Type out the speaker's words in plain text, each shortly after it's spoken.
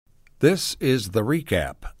This is The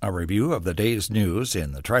Recap, a review of the day's news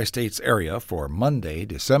in the Tri-States area for Monday,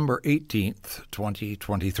 December 18th,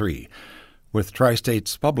 2023. With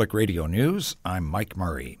Tri-States Public Radio News, I'm Mike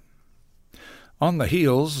Murray. On the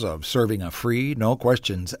heels of serving a free,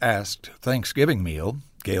 no-questions-asked Thanksgiving meal,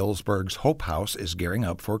 Galesburg's Hope House is gearing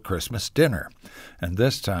up for Christmas dinner, and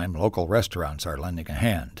this time local restaurants are lending a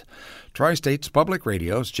hand. Tri-States Public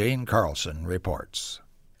Radio's Jane Carlson reports.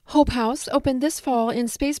 Hope House opened this fall in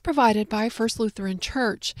space provided by First Lutheran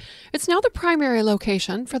Church. It's now the primary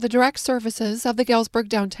location for the direct services of the Galesburg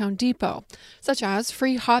Downtown Depot, such as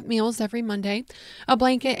free hot meals every Monday, a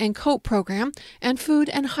blanket and coat program, and food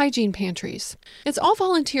and hygiene pantries. It's all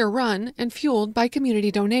volunteer-run and fueled by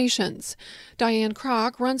community donations. Diane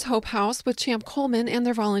Kroc runs Hope House with Champ Coleman and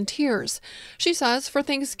their volunteers. She says for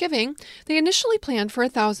Thanksgiving, they initially planned for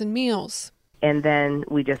 1,000 meals. And then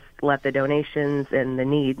we just let the donations and the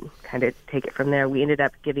need kind of take it from there. We ended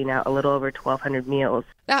up giving out a little over 1,200 meals.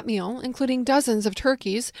 That meal, including dozens of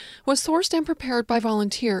turkeys, was sourced and prepared by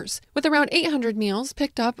volunteers, with around 800 meals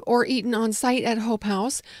picked up or eaten on site at Hope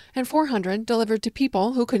House and 400 delivered to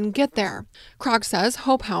people who couldn't get there. Kroc says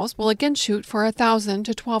Hope House will again shoot for 1,000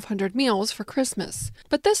 to 1,200 meals for Christmas.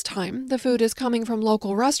 But this time, the food is coming from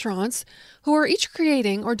local restaurants who are each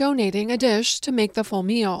creating or donating a dish to make the full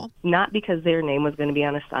meal. Not because their name was going to be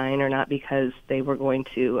on a sign or not because they were going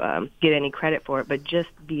to get any credit for it, but just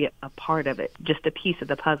be a part of it, just a piece of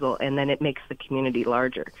the puzzle, and then it makes the community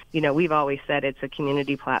larger. You know, we've always said it's a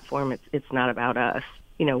community platform. It's not about us.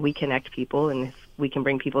 You know, we connect people, and if we can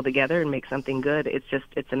bring people together and make something good,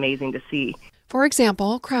 it's amazing to see. For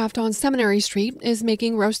example, Kraft on Seminary Street is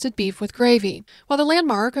making roasted beef with gravy, while the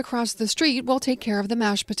Landmark across the street will take care of the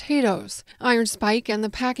mashed potatoes. Iron Spike and the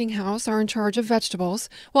Packing House are in charge of vegetables,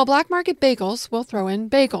 while Black Market Bagels will throw in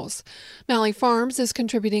bagels. Malley Farms is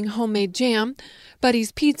contributing homemade jam.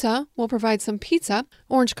 Buddy's Pizza will provide some pizza.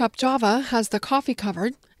 Orange Cup Java has the coffee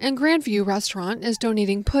covered, and Grandview Restaurant is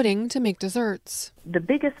donating pudding to make desserts. The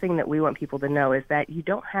biggest thing that we want people to know is that you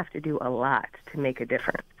don't have to do a lot to make a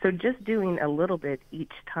difference. So just doing a little bit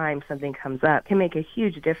each time something comes up can make a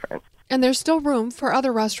huge difference. And there's still room for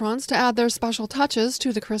other restaurants to add their special touches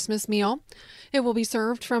to the Christmas meal. It will be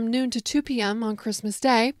served from noon to 2 p.m. on Christmas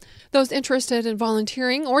Day. Those interested in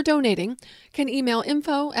volunteering or donating can email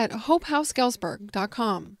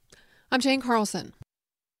info@hopehousegalesburg.com. I'm Jane Carlson.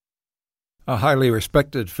 A highly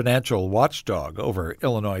respected financial watchdog over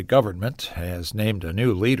Illinois government has named a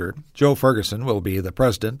new leader. Joe Ferguson will be the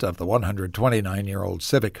president of the 129-year-old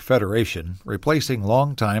Civic Federation, replacing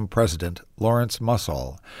longtime president Lawrence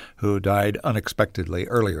Musall, who died unexpectedly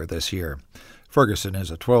earlier this year. Ferguson is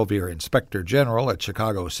a 12-year inspector general at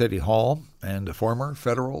Chicago City Hall and a former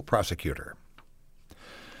federal prosecutor.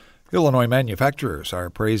 Illinois manufacturers are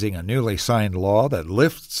praising a newly signed law that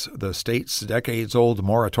lifts the state's decades-old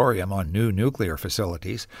moratorium on new nuclear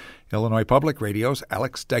facilities. Illinois Public Radio's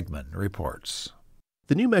Alex Degman reports.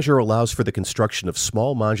 The new measure allows for the construction of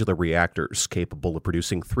small modular reactors capable of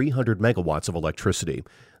producing 300 megawatts of electricity.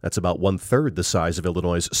 That's about one-third the size of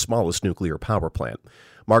Illinois' smallest nuclear power plant.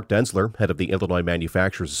 Mark Denzler, head of the Illinois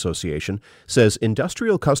Manufacturers Association, says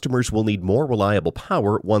industrial customers will need more reliable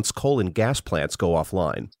power once coal and gas plants go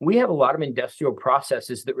offline. We have a lot of industrial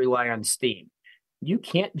processes that rely on steam. You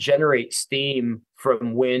can't generate steam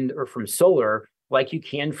from wind or from solar like you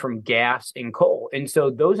can from gas and coal. And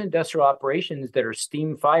so those industrial operations that are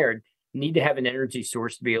steam-fired need to have an energy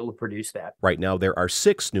source to be able to produce that. Right now, there are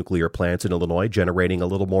 6 nuclear plants in Illinois generating a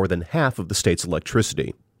little more than half of the state's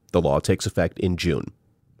electricity. The law takes effect in June.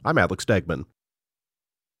 I'm Alex Degman.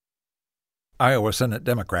 Iowa Senate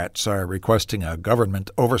Democrats are requesting a government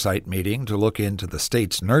oversight meeting to look into the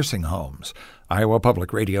state's nursing homes. Iowa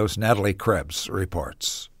Public Radio's Natalie Krebs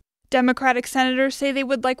reports. Democratic senators say they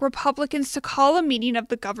would like Republicans to call a meeting of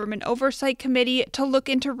the Government Oversight Committee to look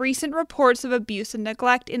into recent reports of abuse and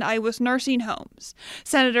neglect in Iowa's nursing homes.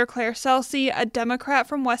 Senator Claire Celsey, a Democrat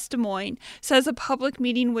from West Des Moines, says a public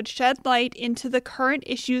meeting would shed light into the current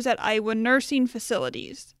issues at Iowa nursing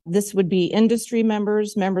facilities. This would be industry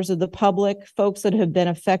members, members of the public, folks that have been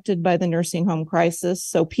affected by the nursing home crisis,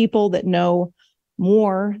 so people that know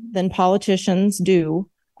more than politicians do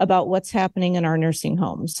about what's happening in our nursing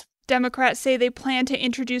homes. Democrats say they plan to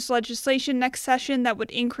introduce legislation next session that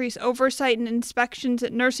would increase oversight and inspections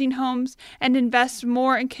at nursing homes and invest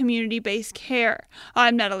more in community-based care.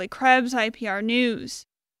 I'm Natalie Krebs, IPR News.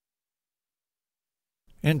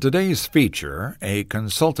 In today's feature, a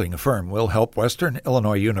consulting firm will help Western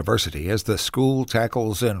Illinois University as the school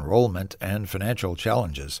tackles enrollment and financial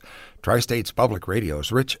challenges. Tri-States Public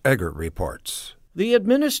Radio's Rich Egger reports. The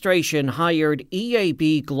administration hired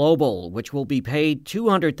EAB Global, which will be paid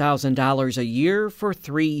 $200,000 a year for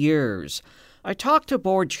 3 years. I talked to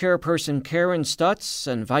Board Chairperson Karen Stutz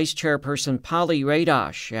and Vice Chairperson Polly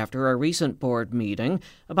Radosh after a recent board meeting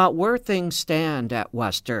about where things stand at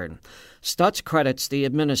Western. Stutz credits the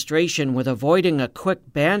administration with avoiding a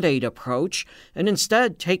quick Band-Aid approach and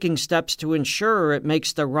instead taking steps to ensure it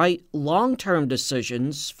makes the right long-term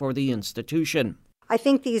decisions for the institution. I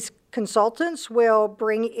think these consultants will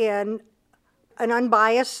bring in an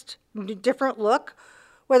unbiased, different look.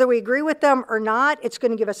 Whether we agree with them or not, it's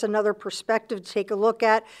going to give us another perspective to take a look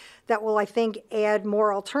at that will, I think, add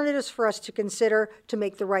more alternatives for us to consider to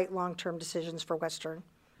make the right long-term decisions for Western.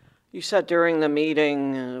 You said during the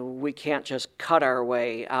meeting we can't just cut our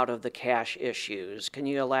way out of the cash issues. Can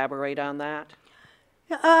you elaborate on that?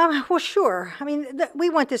 Well, sure. I mean, we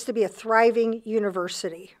want this to be a thriving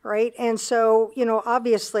university, right? And so,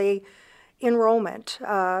 obviously, enrollment,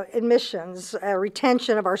 admissions,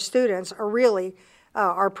 retention of our students are really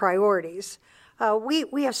our priorities.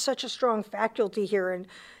 We have such a strong faculty here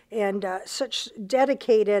and such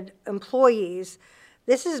dedicated employees.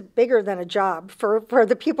 This is bigger than a job for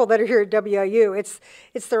the people that are here at WIU.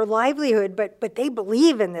 It's their livelihood, but they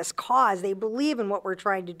believe in this cause. They believe in what we're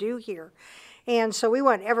trying to do here. And so we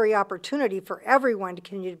want every opportunity for everyone to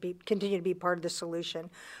continue to be part of the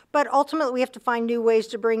solution. But ultimately, we have to find new ways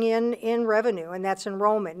to bring in revenue, and that's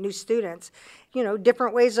enrollment, new students,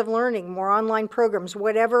 different ways of learning, more online programs,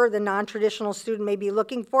 whatever the non-traditional student may be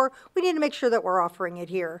looking for. We need to make sure that we're offering it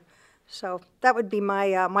here. So that would be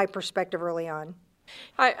my perspective early on.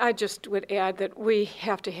 I just would add that we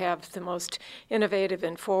have to have the most innovative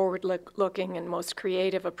and forward-looking and most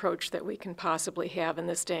creative approach that we can possibly have in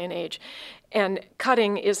this day and age. And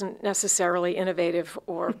cutting isn't necessarily innovative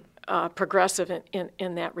or progressive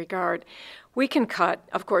in that regard. We can cut,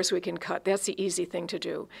 of course we can cut. That's the easy thing to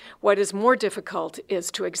do. What is more difficult is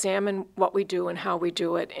to examine what we do and how we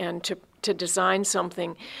do it and to design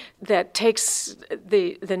something that takes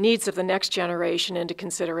the needs of the next generation into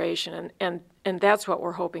consideration. And that's what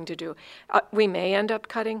we're hoping to do. We may end up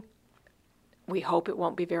cutting. We hope it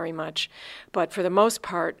won't be very much. But for the most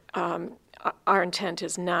part, our intent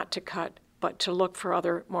is not to cut, but to look for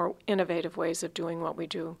other, more innovative ways of doing what we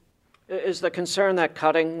do. Is the concern that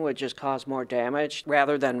cutting would just cause more damage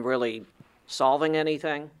rather than really solving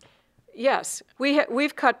anything? Yes,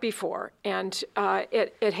 we've cut before, and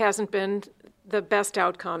it hasn't been the best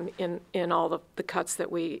outcome in all the cuts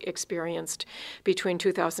that we experienced between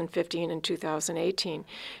 2015 and 2018.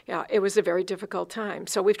 It was a very difficult time.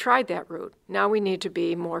 So we've tried that route. Now we need to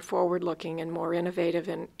be more forward-looking and more innovative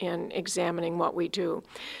in examining what we do.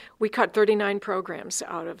 We cut 39 programs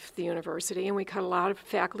out of the university, and we cut a lot of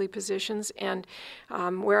faculty positions. And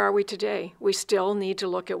where are we today? We still need to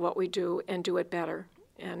look at what we do and do it better.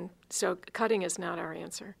 And so cutting is not our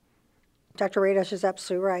answer. Dr. Radosh is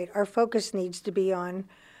absolutely right. Our focus needs to be on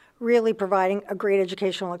really providing a great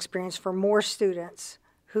educational experience for more students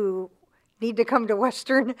who need to come to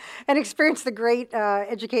Western and experience the great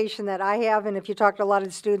education that I have. And if you talk to a lot of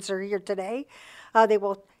the students who are here today, they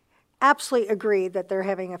will absolutely agree that they're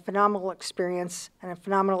having a phenomenal experience and a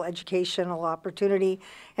phenomenal educational opportunity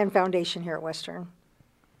and foundation here at Western.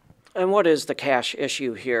 And what is the cash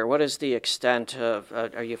issue here? What is the extent of,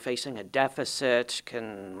 are you facing a deficit?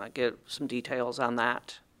 Can I get some details on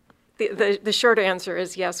that? The short answer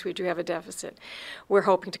is yes, we do have a deficit. We're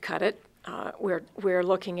hoping to cut it. We're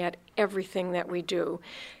looking at everything that we do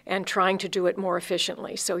and trying to do it more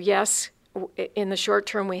efficiently. So yes, in the short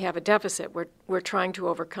term we have a deficit. We're trying to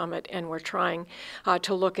overcome it, and we're trying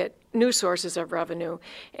to look at new sources of revenue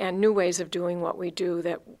and new ways of doing what we do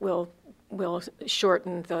that will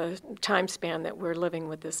shorten the time span that we're living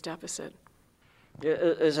with this deficit.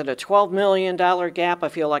 Is it a $12 million gap? I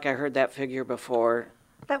feel like I heard that figure before.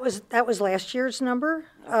 That was last year's number.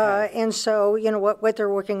 Okay. And so, what they're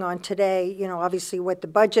working on today, obviously what the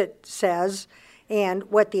budget says and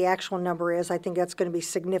what the actual number is, I think that's going to be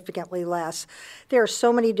significantly less. There are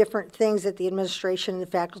so many different things that the administration and the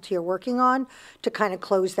faculty are working on to kind of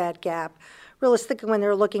close that gap. Realistically, when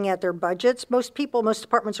they're looking at their budgets, most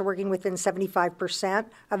departments are working within 75%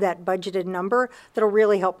 of that budgeted number. That'll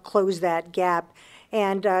really help close that gap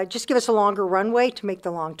and just give us a longer runway to make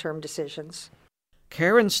the long-term decisions.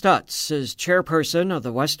 Karen Stutz is chairperson of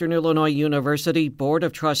the Western Illinois University Board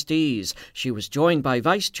of Trustees. She was joined by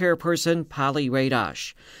Vice Chairperson Polly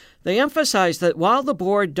Radosh. They emphasize that while the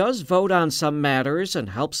board does vote on some matters and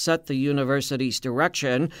helps set the university's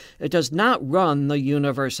direction, it does not run the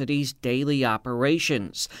university's daily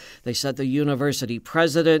operations. They said the university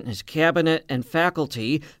president, his cabinet, and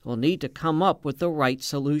faculty will need to come up with the right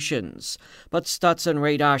solutions. But Stutz and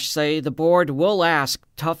Radosh say the board will ask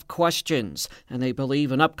tough questions, and they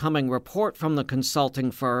believe an upcoming report from the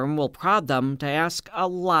consulting firm will prod them to ask a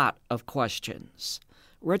lot of questions.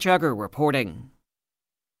 Rich Egger reporting.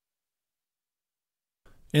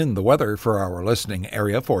 In the weather for our listening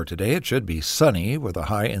area for today, it should be sunny with a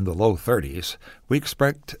high in the low 30s. We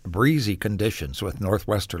expect breezy conditions with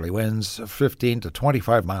northwesterly winds 15 to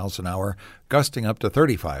 25 miles an hour, gusting up to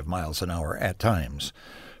 35 miles an hour at times.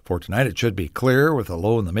 For tonight, it should be clear with a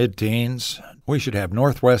low in the mid-teens. We should have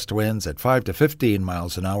northwest winds at 5 to 15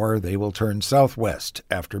 miles an hour. They will turn southwest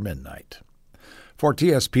after midnight. For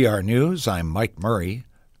TSPR News, I'm Mike Murray.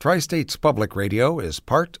 Tri-States Public Radio is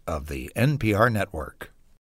part of the NPR network.